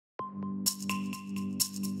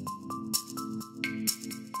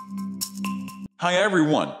Hi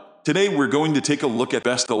everyone! Today we're going to take a look at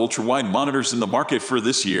best ultrawide monitors in the market for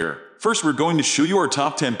this year. First we're going to show you our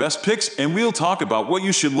top 10 best picks and we'll talk about what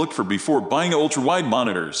you should look for before buying ultrawide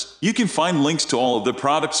monitors. You can find links to all of the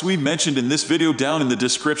products we mentioned in this video down in the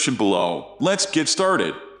description below. Let's get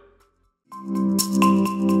started!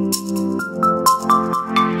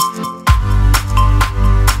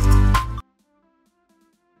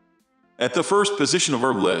 At the first position of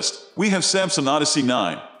our list, we have Samsung Odyssey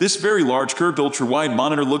G9. This very large curved ultra-wide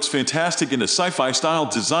monitor looks fantastic in a sci-fi style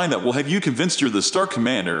design that will have you convinced you're the Star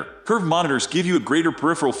Commander. Curved monitors give you a greater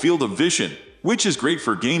peripheral field of vision, which is great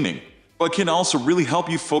for gaming, but can also really help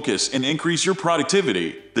you focus and increase your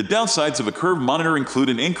productivity. The downsides of a curved monitor include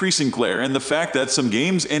an increase in glare and the fact that some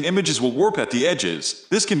games and images will warp at the edges.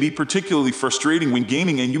 This can be particularly frustrating when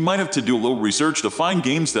gaming and you might have to do a little research to find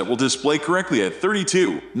games that will display correctly at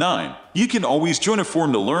 32:9. You can always join a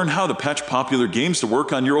forum to learn how to patch popular games to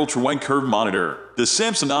work on your ultra-wide curved monitor. The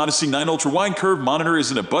Samsung Odyssey G9 ultra-wide curved monitor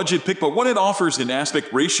isn't a budget pick, but what it offers in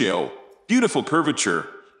aspect ratio, beautiful curvature,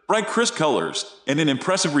 bright crisp colors, and an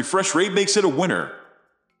impressive refresh rate makes it a winner.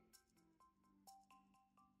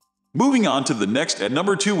 Moving on to the next at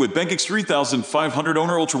number 2 with BenQ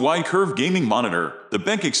EW3880R ultra-wide curved gaming monitor. The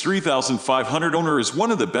BenQ EW3880R is one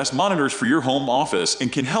of the best monitors for your home office and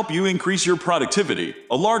can help you increase your productivity.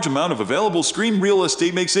 A large amount of available screen real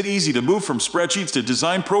estate makes it easy to move from spreadsheets to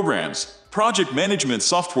design programs, project management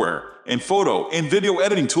software, and photo and video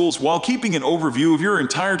editing tools while keeping an overview of your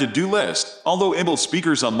entire to-do list. Although inbuilt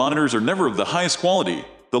speakers on monitors are never of the highest quality,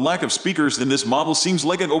 the lack of speakers in this model seems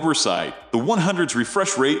like an oversight. The 100's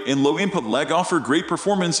refresh rate and low input lag offer great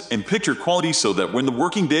performance and picture quality so that when the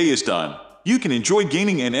working day is done, you can enjoy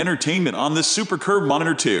gaming and entertainment on this super curved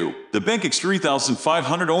monitor too. The BenQ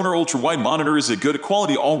EW3880R ultra-wide monitor is a good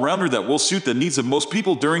quality all-rounder that will suit the needs of most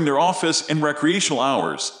people during their office and recreational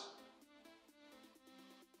hours.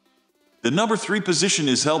 The number 3 position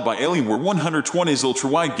is held by Alienware 120's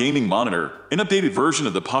ultra-wide gaming monitor, an updated version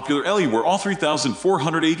of the popular Alienware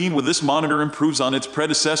A3418. With this monitor improves on its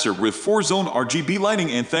predecessor with 4-zone RGB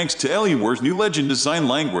lighting, and thanks to Alienware's new Legend design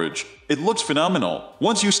language, it looks phenomenal.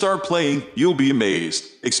 Once you start playing, you'll be amazed.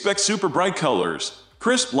 Expect super bright colors,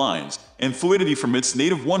 crisp lines, and fluidity from its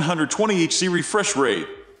native 120Hz refresh rate,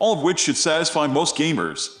 all of which should satisfy most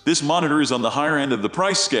gamers. This monitor is on the higher end of the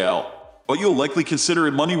price scale, but you'll likely consider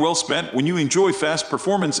it money well spent when you enjoy fast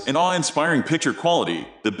performance and awe-inspiring picture quality.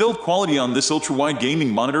 The build quality on this ultra-wide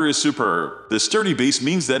gaming monitor is superb. The sturdy base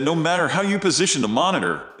means that no matter how you position the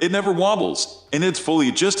monitor, it never wobbles, and it's fully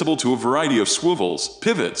adjustable to a variety of swivels,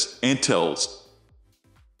 pivots, and tilts.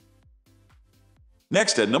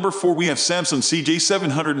 Next at number 4 we have Samsung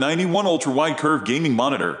CJ791 ultra-wide curved gaming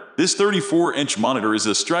monitor. This 34-inch monitor is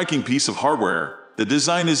a striking piece of hardware. The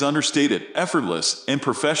design is understated, effortless, and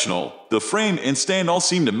professional. The frame and stand all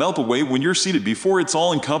seem to melt away when you're seated before its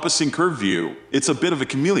all-encompassing curved view. It's a bit of a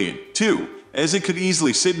chameleon, too, as it could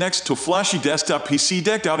easily sit next to a flashy desktop PC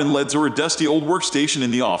decked out in LEDs or a dusty old workstation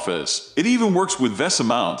in the office. It even works with VESA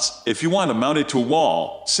mounts if you want to mount it to a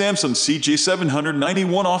wall. Samsung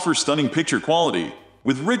CJ791 offers stunning picture quality,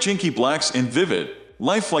 with rich inky blacks and vivid,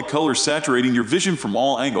 lifelike colors saturating your vision from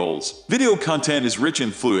all angles. Video content is rich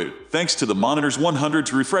and fluid, thanks to the monitor's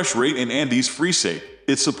 100's refresh rate and Andes FreeSync.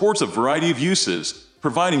 It supports a variety of uses,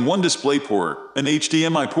 providing one display port, an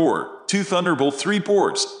HDMI port, 2 Thunderbolt 3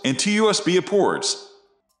 ports, and 2 USB ports.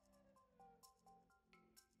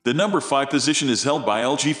 The number 5 position is held by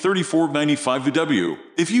LG 3495W.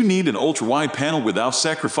 If you need an ultra-wide panel without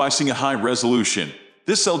sacrificing a high resolution,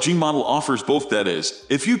 this LG model offers both. That is,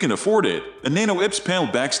 if you can afford it. A Nano IPS panel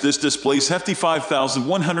backs this display's hefty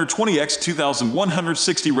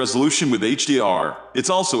 5120x2160 resolution with HDR. It's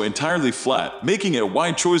also entirely flat, making it a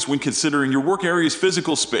wide choice when considering your work area's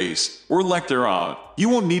physical space, or lack thereof. You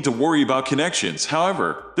won't need to worry about connections,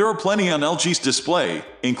 however. There are plenty on LG's display,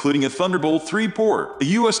 including a Thunderbolt 3 port, a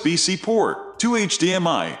USB-C port, 2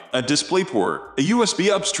 HDMI, a DisplayPort, a USB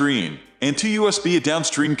upstream, and 2 USB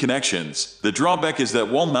downstream connections. The drawback is that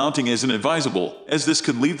wall mounting isn't advisable, as this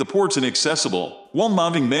could leave the ports inaccessible. Wall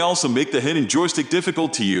mounting may also make the hidden joystick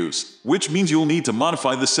difficult to use, which means you'll need to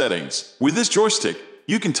modify the settings. With this joystick,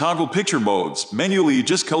 you can toggle picture modes, manually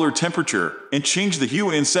adjust color temperature, and change the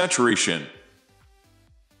hue and saturation.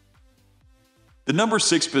 The number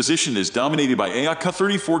 6 position is dominated by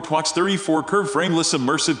Acoustic curved frameless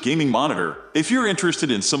immersive gaming monitor. If you're interested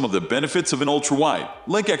in some of the benefits of an ultra-wide,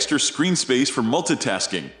 like extra screen space for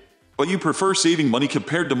multitasking, but you prefer saving money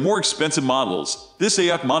compared to more expensive models, this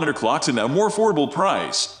AOC monitor clocks in at a more affordable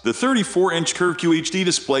price. The 34-inch curved QHD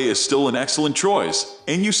display is still an excellent choice,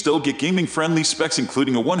 and you still get gaming-friendly specs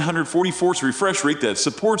including a 144Hz refresh rate that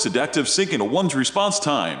supports adaptive sync and a 1's response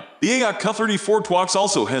time. The AOC Q34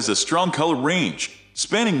 also has a strong color range,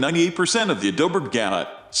 spanning 98% of the Adobe gamut,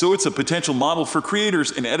 so it's a potential model for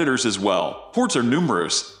creators and editors as well. Ports are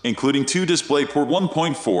numerous, including 2 DisplayPort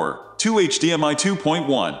 1.4, 2 HDMI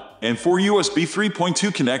 2.1, and 4 USB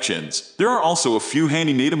 3.2 connections. There are also a few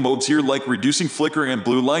handy native modes here like reducing flicker and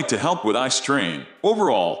blue light to help with eye strain.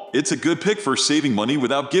 Overall, it's a good pick for saving money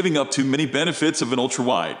without giving up too many benefits of an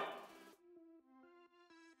ultrawide.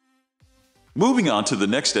 Moving on to the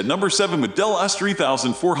next at number 7 with Dell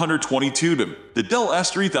S3422DWG. The Dell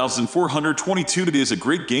S3422DWG is a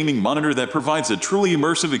great gaming monitor that provides a truly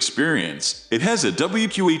immersive experience. It has a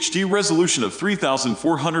WQHD resolution of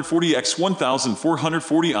 3440 x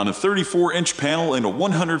 1440 on a 34-inch panel and a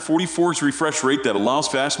 144Hz refresh rate that allows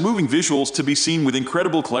fast-moving visuals to be seen with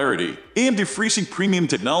incredible clarity. AMD FreeSync Premium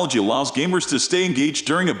technology allows gamers to stay engaged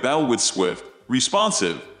during a battle with swift,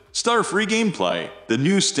 responsive, stutter-free gameplay. The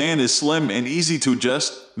new stand is slim and easy to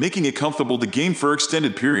adjust, making it comfortable to game for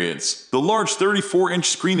extended periods. The large 34-inch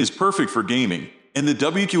screen is perfect for gaming, and the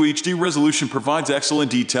WQHD resolution provides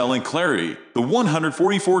excellent detail and clarity. The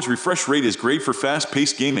 144Hz refresh rate is great for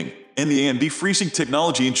fast-paced gaming, and the AMD FreeSync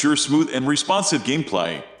technology ensures smooth and responsive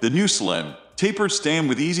gameplay. The new slim, tapered stand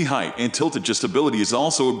with easy height and tilt adjustability is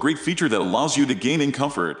also a great feature that allows you to game in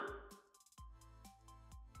comfort.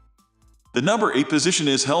 The number 8 position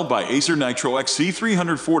is held by Acer Nitro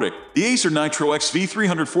XV340. The Acer Nitro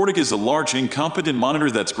XV340 is a large and competent monitor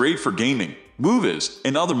that's great for gaming, movies,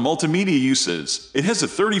 and other multimedia uses. It has a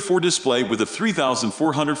 34 display with a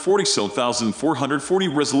 3440 x 1440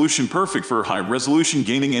 resolution, perfect for high-resolution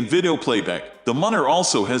gaming and video playback. The monitor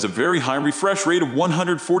also has a very high refresh rate of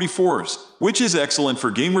 144 Hz, which is excellent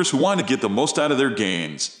for gamers who want to get the most out of their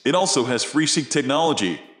games. It also has FreeSync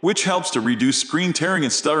technology, which helps to reduce screen tearing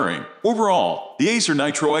and stuttering. Overall, the Acer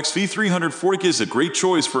Nitro XV340 is a great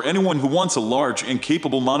choice for anyone who wants a large and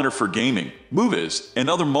capable monitor for gaming, movies, and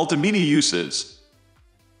other multimedia uses.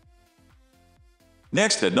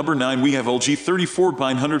 Next at number 9 we have LG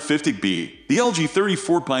 34-950B. The LG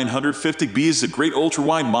 34-950B is a great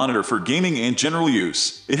ultra-wide monitor for gaming and general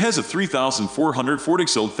use. It has a 3440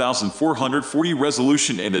 x 1440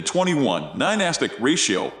 resolution and a 21:9 aspect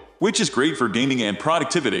ratio, which is great for gaming and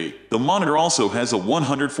productivity. The monitor also has a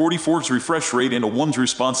 144Hz refresh rate and a 1's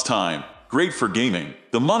response time, great for gaming.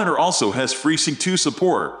 The monitor also has FreeSync 2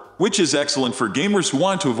 support, which is excellent for gamers who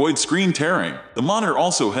want to avoid screen tearing. The monitor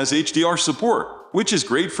also has HDR support, which is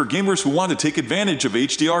great for gamers who want to take advantage of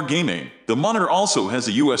HDR gaming. The monitor also has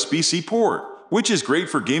a USB-C port, which is great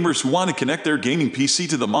for gamers who want to connect their gaming PC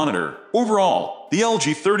to the monitor. Overall, the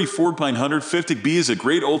LG 34-950B is a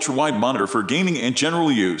great ultra-wide monitor for gaming and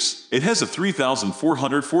general use. It has a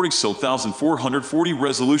 3440 x 1440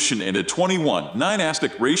 resolution and a 21:9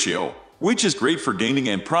 aspect ratio, which is great for gaming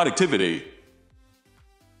and productivity.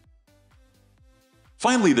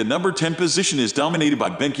 Finally, the number 10 position is dominated by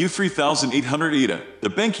BenQ EW3880R. The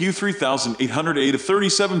BenQ EW3880R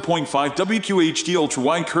 37.5 WQHD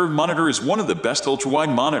ultra-wide curved monitor is one of the best ultra-wide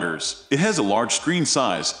monitors. It has a large screen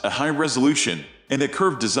size, a high resolution, and a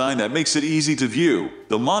curved design that makes it easy to view.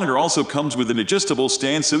 The monitor also comes with an adjustable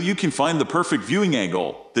stand so you can find the perfect viewing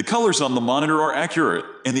angle. The colors on the monitor are accurate,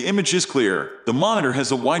 and the image is clear. The monitor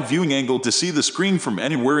has a wide viewing angle to see the screen from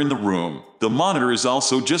anywhere in the room. The monitor is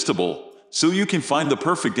also adjustable, so you can find the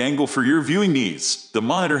perfect angle for your viewing needs. The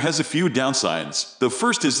monitor has a few downsides. The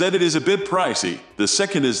first is that it is a bit pricey. The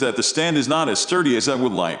second is that the stand is not as sturdy as I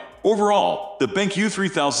would like. Overall, the BenQ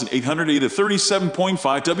EW3880R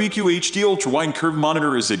 37.5 WQHD ultra-wide curved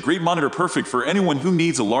monitor is a great monitor, perfect for anyone who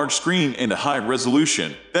needs a large screen and a high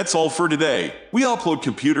resolution. That's all for today. We upload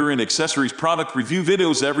computer and accessories product review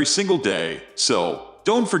videos every single day, so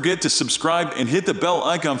don't forget to subscribe and hit the bell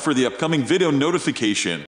icon for the upcoming video notification.